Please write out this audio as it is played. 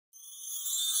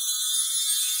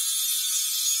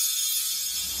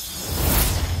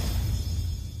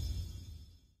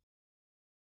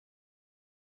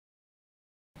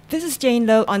This is Jane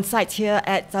Lowe on site here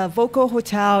at the Vocal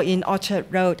Hotel in Orchard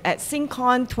Road at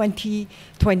SingCon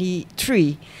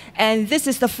 2023. And this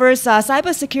is the first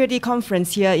cybersecurity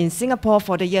conference here in Singapore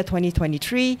for the year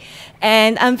 2023.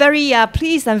 And I'm very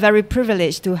pleased and very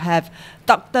privileged to have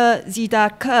Dr.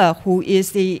 Zita Kerr, who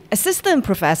is the assistant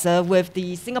professor with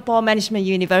the Singapore Management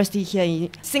University here in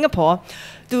Singapore,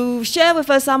 to share with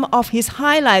us some of his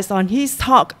highlights on his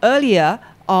talk earlier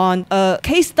on a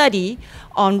case study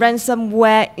on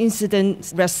ransomware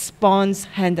incident response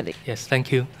handling. Yes,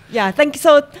 thank you. Yeah, thank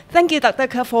you, Dr.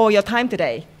 Kerr, for your time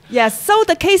today. Yes, so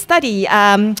the case study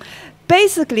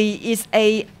basically is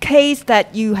a case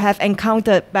that you have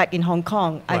encountered back in Hong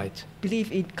Kong. Right. I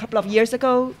believe a couple of years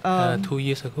ago. 2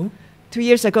 years ago. 2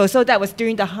 years ago. So that was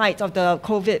during the height of the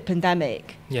COVID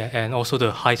pandemic. Yeah, and also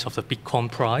the height of the Bitcoin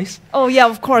price. Oh yeah,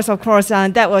 of course.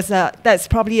 That's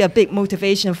probably a big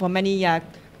motivation for many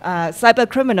cyber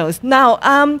criminals. Now,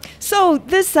 so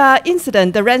this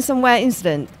incident, the ransomware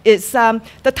incident, is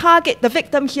the target, the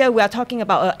victim here. We are talking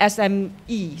about a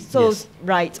SME. So yes.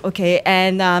 Right, okay,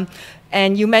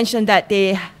 and you mentioned that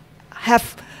they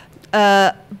have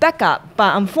backup,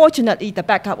 but unfortunately, the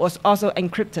backup was also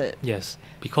encrypted. Yes,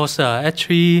 because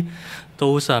actually,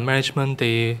 those management,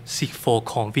 they seek for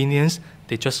convenience.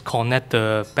 They just connect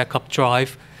the backup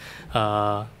drive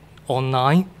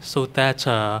online, so that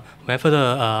whenever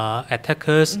the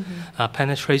attackers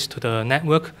penetrates to the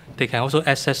network, they can also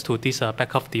access to this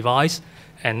backup device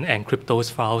and encrypt those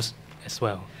files as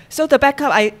well. So the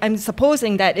backup, I'm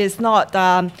supposing that is not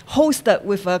hosted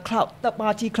with a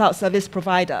third-party cloud service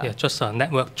provider. Yeah, just a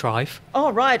network drive.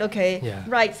 Oh, right, okay. Yeah.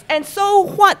 Right. And so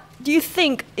what do you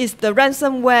think is the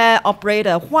ransomware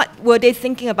operator, what were they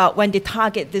thinking about when they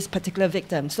target this particular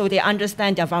victim? So they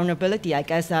understand their vulnerability, I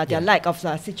guess, their lack of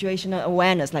situational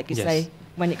awareness, like you say,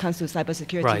 when it comes to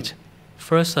cybersecurity. Right.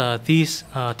 First, these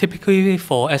typically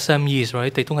for SMEs,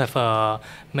 right? They don't have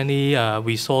many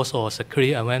resource or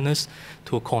security awareness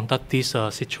to conduct this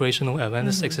situational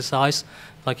awareness exercise,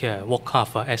 like what kind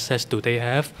of access do they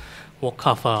have, what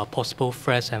kind of possible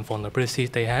threats and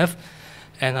vulnerabilities they have.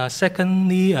 And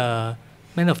secondly,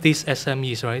 many of these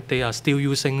SMEs, right, they are still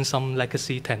using some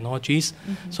legacy technologies.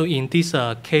 So in this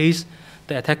case,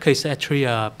 the attacker is actually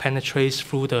penetrates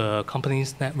through the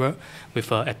company's network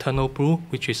with Eternal Blue,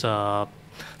 which is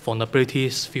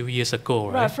vulnerabilities few years ago,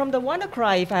 right? Right, from the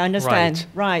WannaCry, if I understand.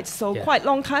 Right, so quite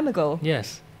long time ago.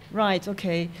 Yes. Right,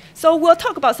 okay. So we'll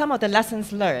talk about some of the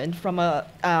lessons learned from a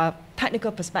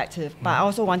technical perspective, but I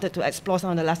also wanted to explore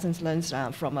some of the lessons learned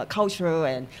from a cultural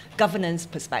and governance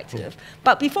perspective.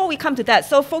 But before we come to that,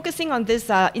 so focusing on this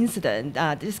incident,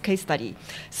 this case study,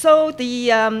 so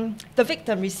the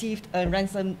victim received a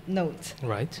ransom note.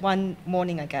 Right. One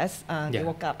morning, I guess, they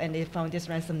woke up and they found this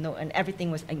ransom note and everything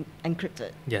was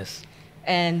encrypted. Yes.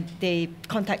 And they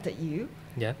contacted you.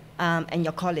 Yeah. And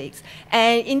your colleagues.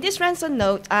 And in this ransom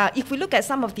note, if we look at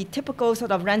some of the typical sort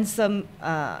of ransom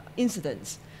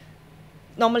incidents,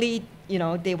 normally,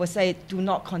 they will say, do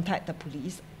not contact the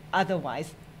police,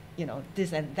 otherwise,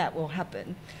 this and that will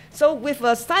happen. So with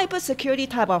a cybersecurity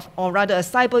type of, or rather a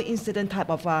cyber incident type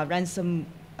of ransom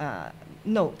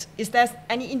note, is there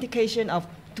any indication of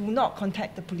do not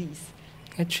contact the police?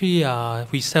 Actually,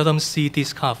 we seldom see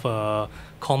this kind of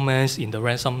comments in the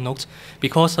ransom notes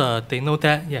because they know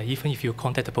that, even if you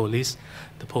contact the police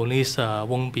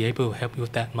won't be able to help you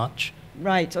that much.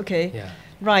 Right, okay. Yeah.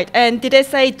 Right, and did they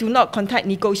say do not contact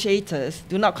negotiators,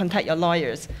 do not contact your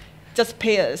lawyers, just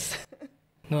pay us?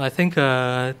 No, I think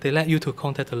they let you to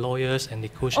contact the lawyers and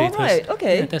negotiators. Oh, right,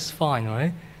 okay. Yeah, that's fine,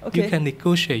 right? Okay. You can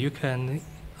negotiate, you can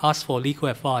ask for legal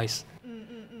advice.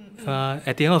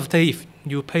 At the end of the day, if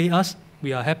you pay us,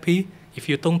 we are happy. If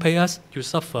you don't pay us, you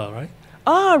suffer, right?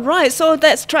 Ah, right. So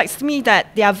that strikes me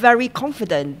that they are very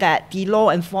confident that the law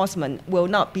enforcement will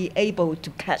not be able to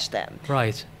catch them.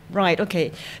 Right. Right,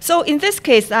 okay. So in this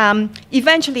case,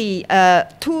 eventually 2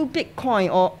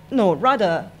 Bitcoin, or no,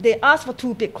 rather, they asked for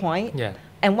 2 Bitcoin. Yeah.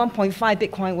 And 1.5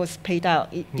 Bitcoin was paid out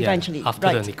eventually.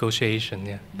 After the negotiation,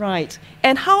 yeah. Right.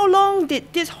 And how long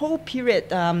did this whole period,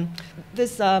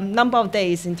 this number of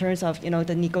days in terms of,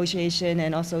 the negotiation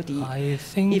and also the I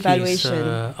think evaluation?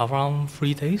 It's around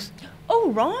 3 days. Oh,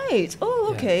 right.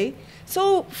 Oh, okay.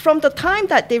 So from the time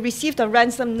that they received a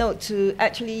ransom note to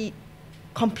actually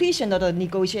completion of the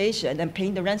negotiation and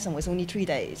paying the ransom was only 3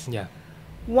 days. Yeah.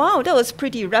 Wow, that was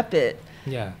pretty rapid.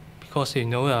 Yeah. Because,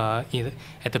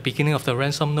 at the beginning of the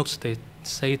ransom notes, they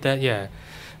say that,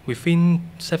 within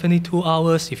 72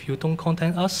 hours, if you don't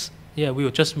contact us, we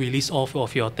will just release all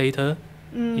of your data.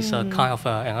 It's a kind of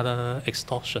another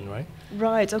extortion, right?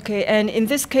 Right. Okay. And in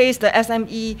this case, the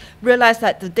SME realized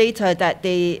that the data that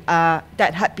they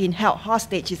that had been held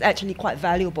hostage is actually quite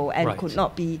valuable and Right. could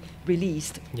not be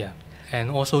released. Yeah, and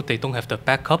also they don't have the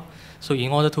backup. So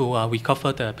in order to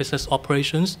recover the business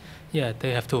operations, yeah,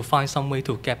 they have to find some way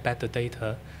to get back the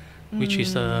data, which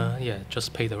is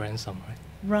just pay the ransom, right?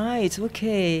 Right.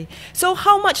 Okay. So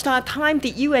how much time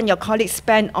did you and your colleagues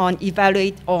spend on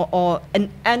evaluate or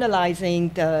analyzing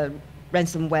the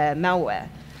ransomware malware?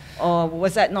 Or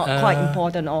was that not quite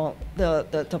important, or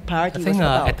the priority I was think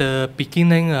about? at the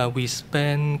beginning we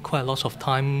spent quite a lot of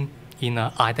time in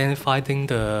identifying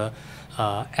the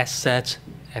assets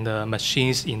and the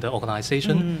machines in the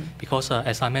organization because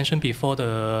as I mentioned before,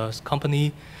 the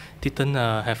company didn't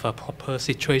have a proper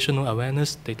situational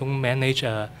awareness. They don't manage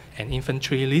an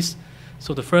inventory list.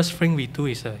 So the first thing we do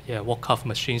is what kind of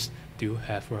machines do you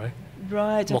have, right?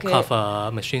 Right. What Okay. kind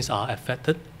of machines are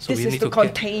affected? So This we is need to to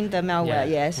contain the malware. Yeah,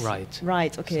 Yes. right.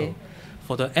 Right. Okay. So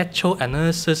for the actual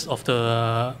analysis of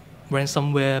the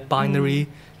ransomware binary,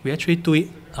 we actually do it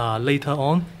later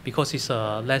on because it's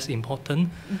less important.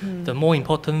 The more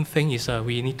important thing is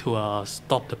we need to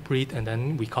stop the breach and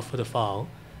then recover the file.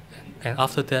 And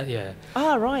after that,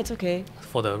 Right. Okay.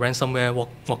 for the ransomware,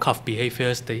 what kind of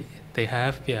behaviors they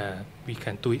have, we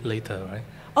can do it later, right?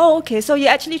 Oh, okay. So you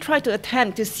actually try to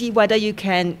attempt to see whether you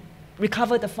can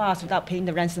recover the files without paying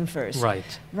the ransom first.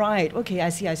 Right. Right. Okay. I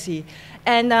see. I see.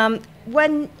 And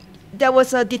when there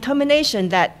was a determination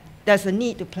that there's a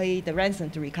need to pay the ransom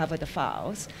to recover the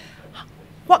files,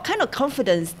 what kind of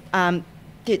confidence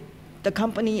did the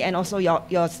company and also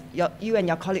you and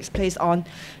your colleagues place on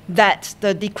that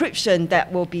the decryption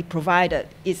that will be provided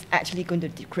is actually going to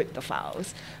decrypt the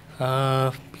files?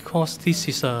 Because this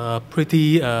is a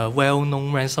pretty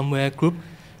well-known ransomware group,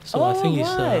 so I think it's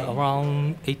right.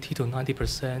 around 80 to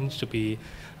 90% should be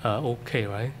okay,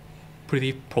 right?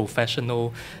 Pretty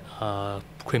professional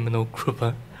criminal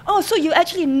group. Oh, so you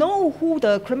actually know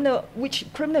which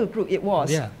criminal group it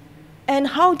was? Yeah. And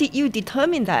how did you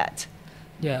determine that?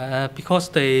 Yeah, because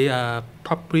they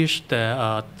publish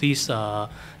these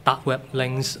dark web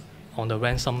links on the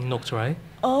ransom notes, right?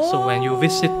 So when you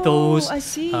visit those I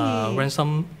see.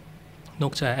 ransom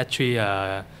notes, actually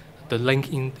the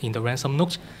link in the ransom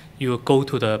notes, you go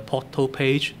to the portal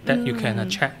page that you can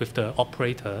chat with the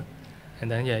operator, and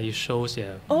then it shows which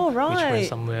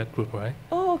ransomware group, right?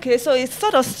 Oh, okay. So it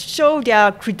sort of showed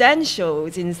their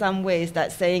credentials in some ways,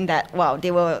 that saying that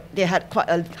they had quite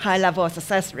a high level of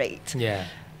success rate. Yeah.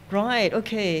 Right.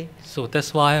 Okay. So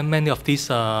that's why many of these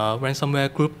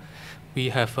ransomware group, we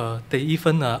have they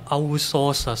even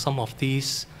outsource some of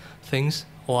these things,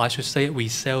 or I should say we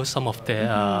sell some of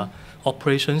their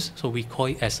operations. So we call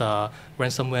it as a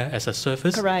ransomware as a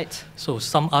service. Correct. So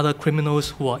some other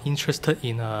criminals who are interested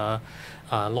in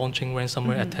launching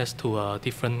ransomware attacks to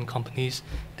different companies,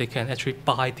 they can actually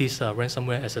buy this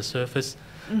ransomware as a service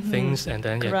things, and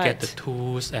then get the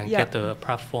tools and get the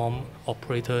platform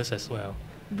operators as well.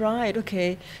 Right.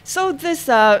 Okay. So this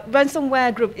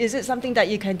ransomware group, is it something that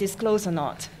you can disclose or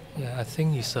not? Yeah, I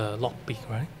think it's a lot big,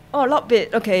 right? Oh,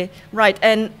 Lockbit. Okay. Right.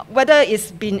 And whether it's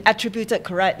been attributed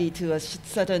correctly to a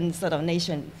certain sort of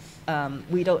nation,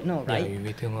 we don't know, right? Yeah,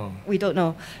 we don't know. We don't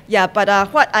know. Yeah, but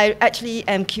what I actually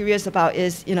am curious about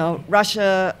is,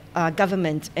 Russia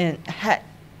government had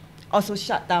also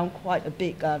shut down quite a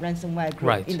big ransomware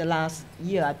group in the last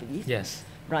year, I believe. Yes.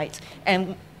 Right.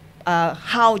 And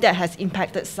how that has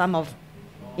impacted some of,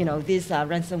 these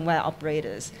ransomware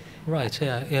operators. Right.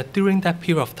 Yeah. During that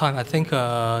period of time, I think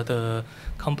the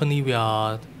company we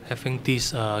are having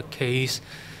this case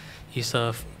is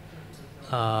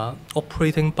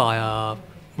operating by a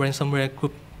ransomware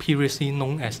group previously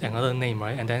known as another name,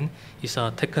 right? And then it's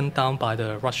taken down by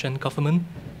the Russian government,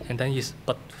 and then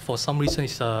but for some reason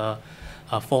it's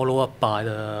followed up by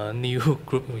the new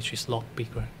group, which is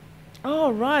Lockbit, right?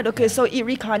 Oh, right. Okay. So it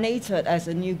reincarnated as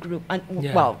a new group,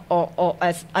 or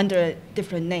as under a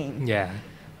different name. Yeah.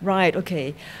 Right.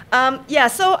 Okay.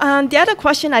 So the other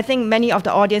question I think many of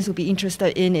the audience will be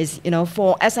interested in is,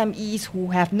 for SMEs who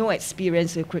have no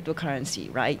experience with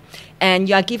cryptocurrency, right? And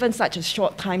you are given such a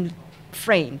short time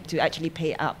frame to actually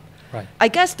pay up. Right. I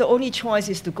guess the only choice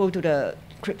is to go to the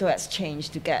crypto exchange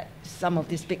to get some of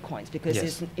these bitcoins, because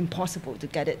it's impossible to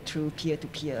get it through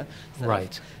peer-to-peer.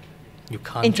 Right. You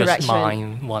can't just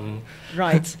mine one.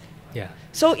 Right. Yeah.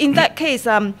 So in that case,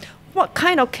 what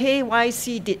kind of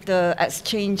KYC did the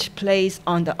exchange place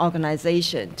on the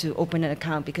organization to open an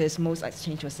account? Because most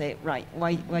exchange will say, right,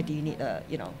 why do you need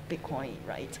Bitcoin,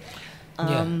 right?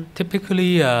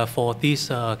 Typically for these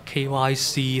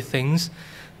KYC things,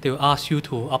 they will ask you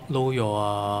to upload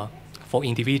your for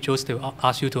individuals, they will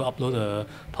ask you to upload a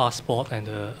passport and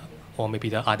or maybe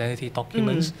the identity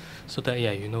documents, so that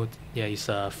it's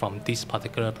from this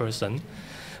particular person.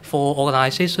 For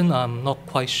organization, I'm not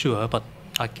quite sure, but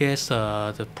I guess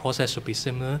the process should be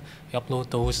similar. You upload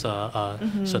those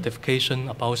certification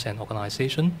about an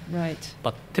organization. Right.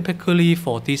 But typically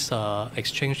for this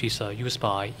exchange is used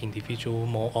by individual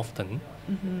more often.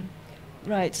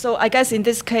 Right. So I guess in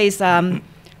this case,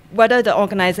 whether the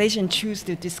organization choose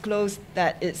to disclose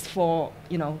that it's for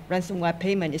ransomware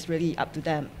payment is really up to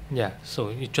them. Yeah. So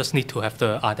you just need to have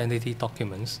the identity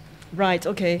documents. Right.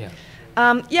 Okay.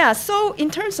 Yeah. So in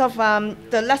terms of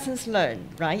the lessons learned,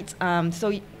 right?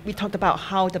 So we talked about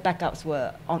how the backups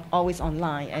were always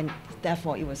online, and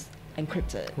therefore it was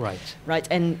encrypted. Right. Right.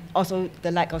 And also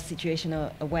the lack of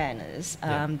situational awareness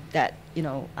that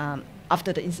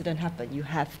after the incident happened, you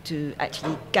have to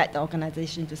actually get the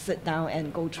organization to sit down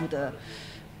and go through the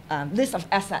list of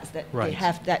assets that they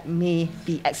have that may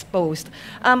be exposed.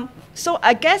 So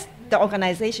I guess the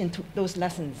organization took those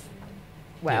lessons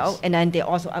well, and then they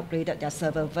also upgraded their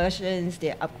server versions,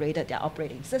 they upgraded their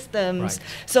operating systems,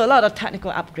 so a lot of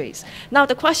technical upgrades. Now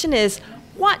the question is,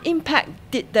 what impact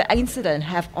did the incident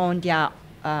have on their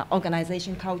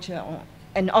organization culture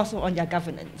and also on their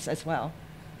governance as well?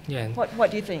 Yeah.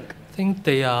 What do you think? I think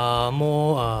they are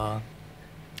more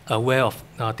aware of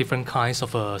different kinds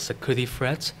of security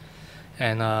threats,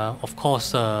 and of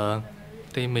course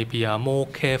they may be more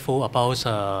careful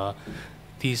about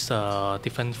these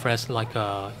different threats, like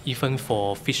even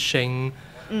for phishing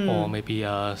or maybe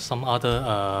some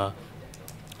other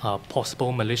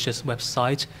possible malicious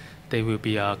website, they will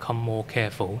become more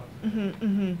careful.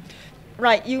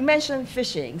 Right, you mentioned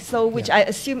phishing, so which I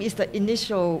assume is the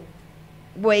initial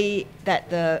way that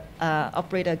the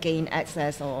operator gain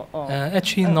access or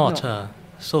actually not. No.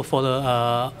 So for the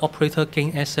operator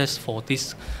gain access for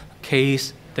this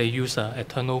case, they use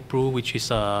Eternal Blue, which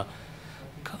is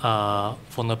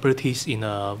vulnerabilities in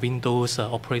Windows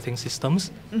operating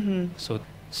systems.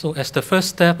 So as the first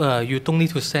step, you don't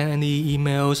need to send any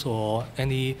emails or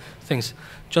any things.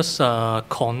 Just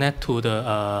connect to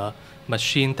the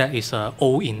machine that is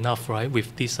old enough, right,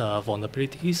 with these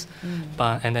vulnerabilities,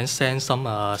 and then send some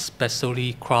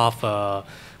specially craft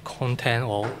content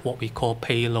or what we call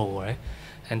payload, right?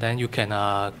 And then you can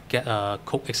get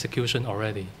code execution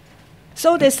already.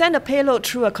 So they send a payload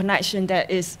through a connection that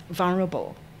is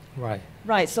vulnerable. Right.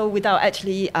 Right. So without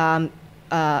actually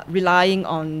relying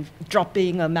on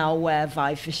dropping a malware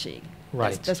via phishing.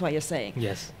 Right. That's what you're saying.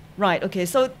 Yes. Right. Okay.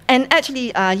 So and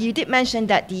actually, you did mention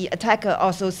that the attacker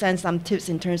also sends some tips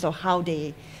in terms of how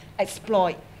they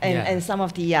exploit and some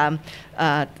of the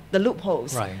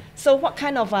loopholes. Right. So what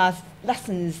kind of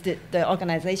lessons did the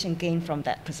organization gain from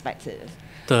that perspective?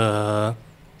 The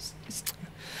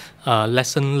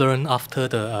lesson learned after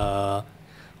the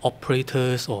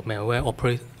operators or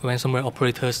ransomware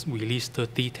operators release the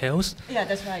details. Yeah,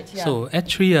 that's right. Yeah. So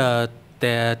actually,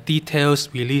 their details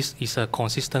release is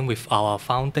consistent with our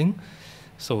founding.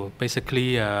 So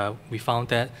basically, we found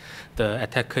that the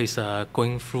attacker is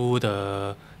going through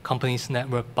the company's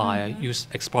network by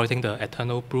exploiting the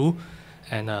Eternal Blue,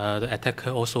 and the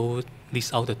attacker also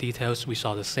lists out the details which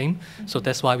are the same. So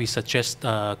that's why we suggest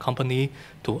the company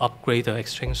to upgrade the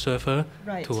Exchange server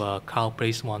to a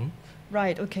cloud-based one.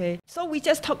 Right, okay. So we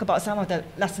just talked about some of the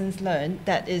lessons learned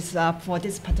that is for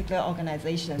this particular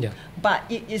organization, but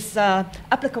it is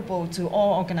applicable to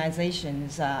all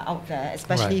organizations out there,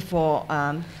 especially for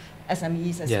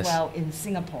SMEs as well in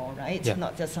Singapore, right? Yeah.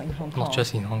 Not just in Hong Kong. Not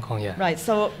just in Hong Kong, yeah. Right,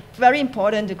 so very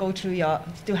important to go through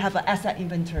to have an asset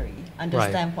inventory,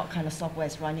 understand what kind of software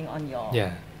is running on your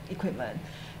equipment.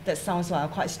 That sounds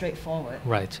quite straightforward.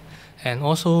 Right. And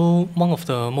also, one of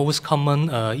the most common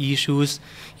issues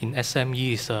in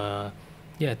SME is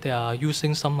they are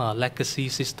using some legacy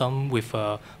system with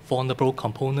vulnerable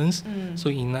components. So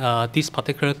in this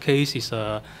particular case,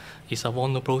 is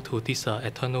vulnerable to this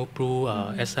Eternal Blue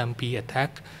SMB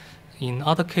attack. In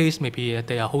other case, maybe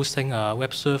they are hosting a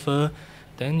web server.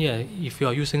 Then if you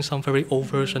are using some very old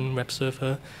version web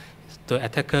server, the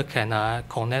attacker can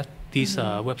connect this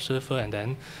web server and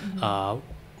then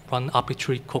run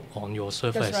arbitrary code on your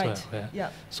server as well. Yeah.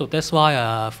 So that's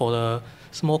why for the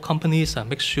small companies,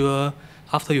 make sure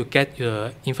after you get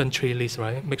your inventory list,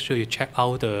 right, make sure you check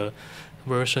out the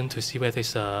version to see whether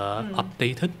it's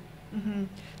updated.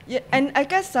 Yeah, and I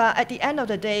guess at the end of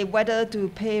the day, whether to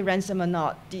pay ransom or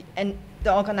not,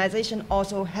 the organization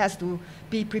also has to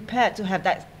be prepared to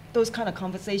have those kind of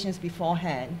conversations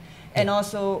beforehand. And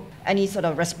also, any sort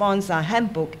of response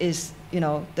handbook is,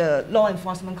 the law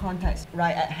enforcement context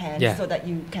right at hand, so that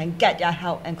you can get their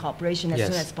help and cooperation as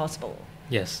soon as possible.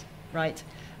 Yes. right?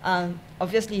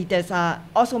 Obviously, there's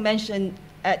also mentioned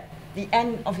at the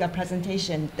end of your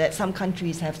presentation that some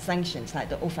countries have sanctions, like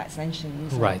the OFAC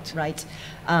sanctions. Right. Right.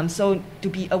 So to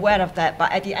be aware of that,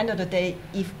 but at the end of the day,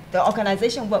 if the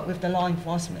organization work with the law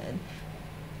enforcement,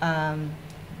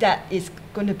 that is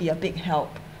going to be a big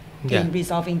help in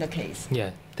resolving the case.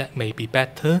 Yeah, that may be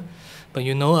better. But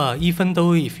even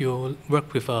though if you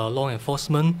work with law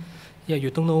enforcement, you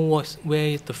don't know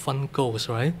where the fund goes,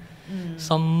 right?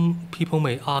 Some people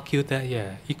may argue that,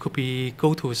 it could be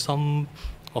go to some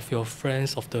of your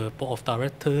friends of the board of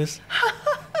directors.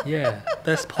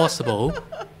 That's possible.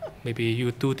 Maybe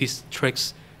you do these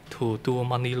tricks to do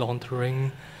money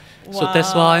laundering. Wow. So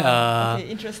that's why okay,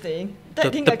 interesting.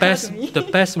 the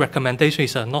best recommendation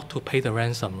is not to pay the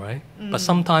ransom, right? But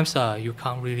sometimes you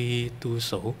can't really do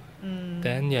so.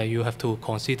 Then you have to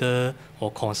consider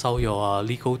or consult your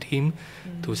legal team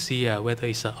to see whether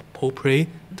it's appropriate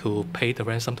to pay the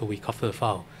ransom to recover the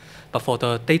file. But for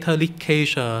the data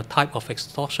leakage type of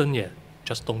extortion,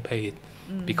 just don't pay it.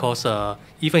 Because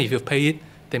even if you pay it,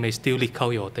 they may still leak out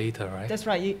your data, right? That's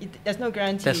right. There's no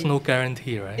guarantee. There's no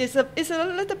guarantee, right? It's a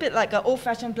little bit like an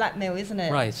old-fashioned blackmail, isn't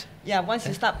it? Right. Yeah, once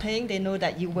you start paying, they know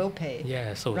that you will pay.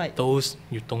 Yeah, so those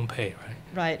you don't pay, right?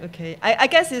 Right, okay. I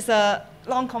guess it's a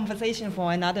long conversation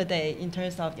for another day in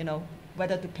terms of,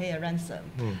 whether to pay a ransom.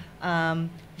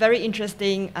 Very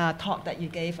interesting talk that you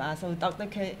gave us. So Dr.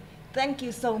 K, thank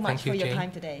you so much for your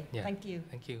time today. Yeah. Thank you.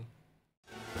 Thank you.